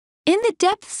In the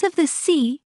depths of the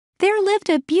sea, there lived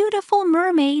a beautiful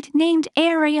mermaid named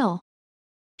Ariel.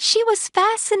 She was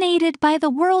fascinated by the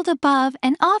world above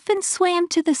and often swam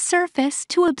to the surface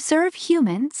to observe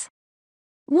humans.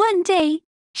 One day,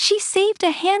 she saved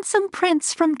a handsome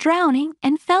prince from drowning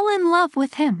and fell in love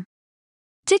with him.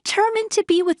 Determined to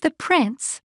be with the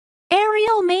prince,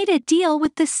 Ariel made a deal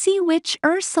with the sea witch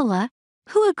Ursula,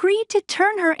 who agreed to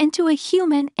turn her into a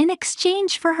human in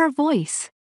exchange for her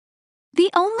voice. The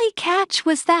only catch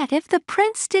was that if the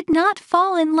prince did not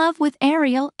fall in love with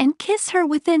Ariel and kiss her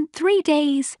within 3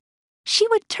 days, she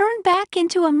would turn back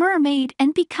into a mermaid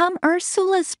and become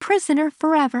Ursula's prisoner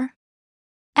forever.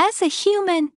 As a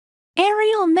human,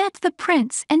 Ariel met the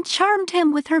prince and charmed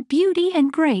him with her beauty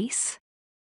and grace.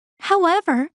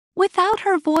 However, without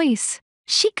her voice,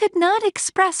 she could not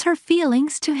express her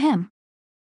feelings to him.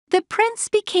 The prince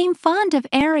became fond of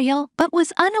Ariel but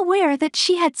was unaware that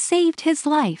she had saved his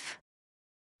life.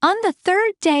 On the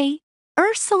 3rd day,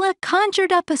 Ursula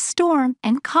conjured up a storm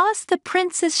and caused the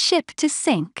prince's ship to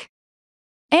sink.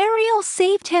 Ariel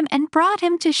saved him and brought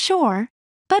him to shore,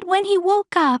 but when he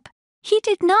woke up, he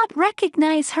did not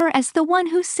recognize her as the one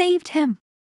who saved him.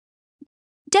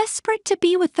 Desperate to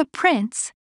be with the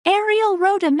prince, Ariel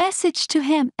wrote a message to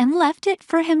him and left it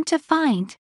for him to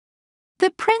find.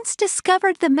 The prince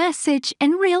discovered the message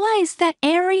and realized that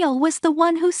Ariel was the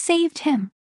one who saved him.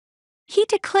 He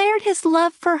declared his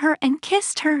love for her and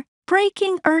kissed her,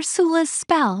 breaking Ursula's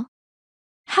spell.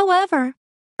 However,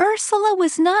 Ursula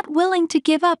was not willing to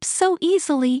give up so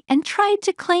easily and tried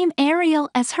to claim Ariel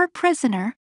as her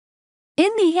prisoner.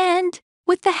 In the end,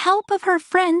 with the help of her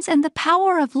friends and the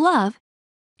power of love,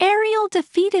 Ariel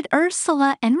defeated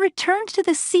Ursula and returned to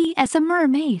the sea as a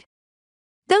mermaid.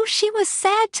 Though she was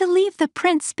sad to leave the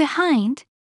prince behind,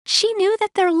 she knew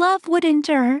that their love would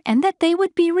endure and that they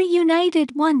would be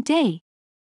reunited one day.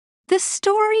 The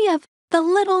story of The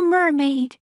Little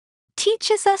Mermaid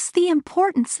teaches us the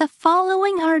importance of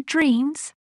following our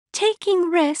dreams,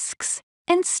 taking risks,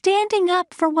 and standing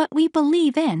up for what we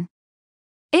believe in.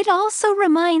 It also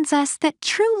reminds us that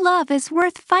true love is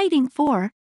worth fighting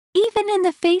for, even in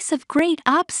the face of great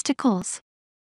obstacles.